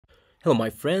Hello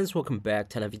my friends, welcome back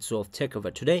to another video of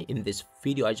TechCover. Today in this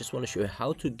video I just want to show you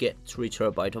how to get 3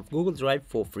 TB of Google Drive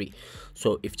for free.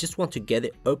 So if you just want to get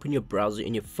it, open your browser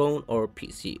in your phone or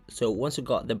PC. So once you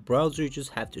got the browser, you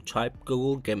just have to type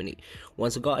Google Gemini.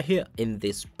 Once you got here in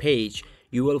this page,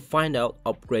 you will find out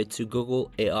upgrade to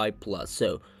Google AI Plus.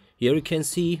 So here you can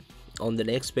see on the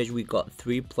next page we got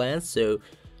 3 plans. So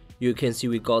you can see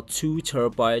we got 2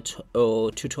 TB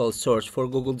or total storage for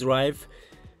Google Drive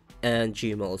and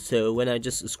Gmail. So when I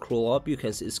just scroll up, you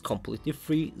can see it's completely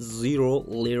free, 0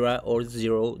 lira or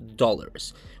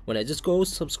 $0. When I just go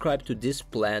subscribe to this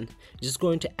plan, it's just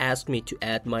going to ask me to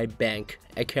add my bank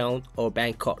account or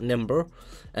bank card number,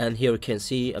 and here you can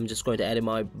see I'm just going to add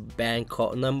my bank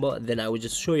card number. Then I will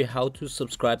just show you how to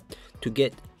subscribe to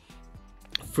get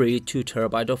free 2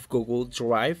 TB of Google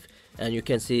Drive, and you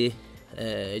can see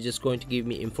it's just going to give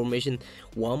me information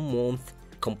 1 month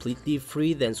completely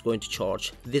free, then it's going to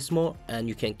charge this more, and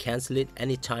you can cancel it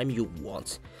anytime you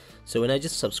want. So when I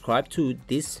just subscribe to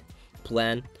this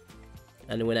plan,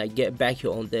 and when I get back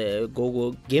here on the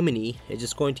Google Gemini, it's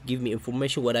just going to give me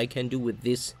information what I can do with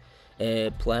this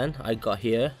plan I got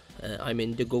here. I'm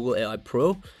in the Google AI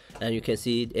Pro, and you can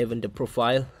see even the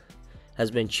profile has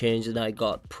been changed, and I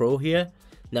got Pro here.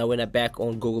 Now when I back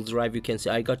on Google Drive, you can see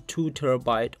I got 2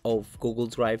 TB of Google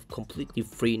Drive completely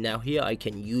free. Now here I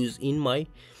can use in my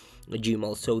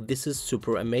Gmail. So this is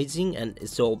super amazing, and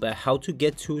it's all about how to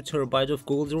get 2 TB of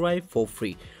Google Drive for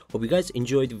free. Hope you guys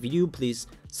enjoyed the video. Please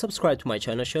subscribe to my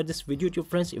channel, share this video with your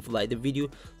friends if you like the video.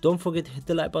 Don't forget to hit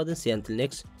the like button. See you until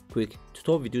next quick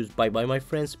tutorial videos. Bye bye my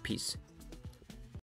friends, peace.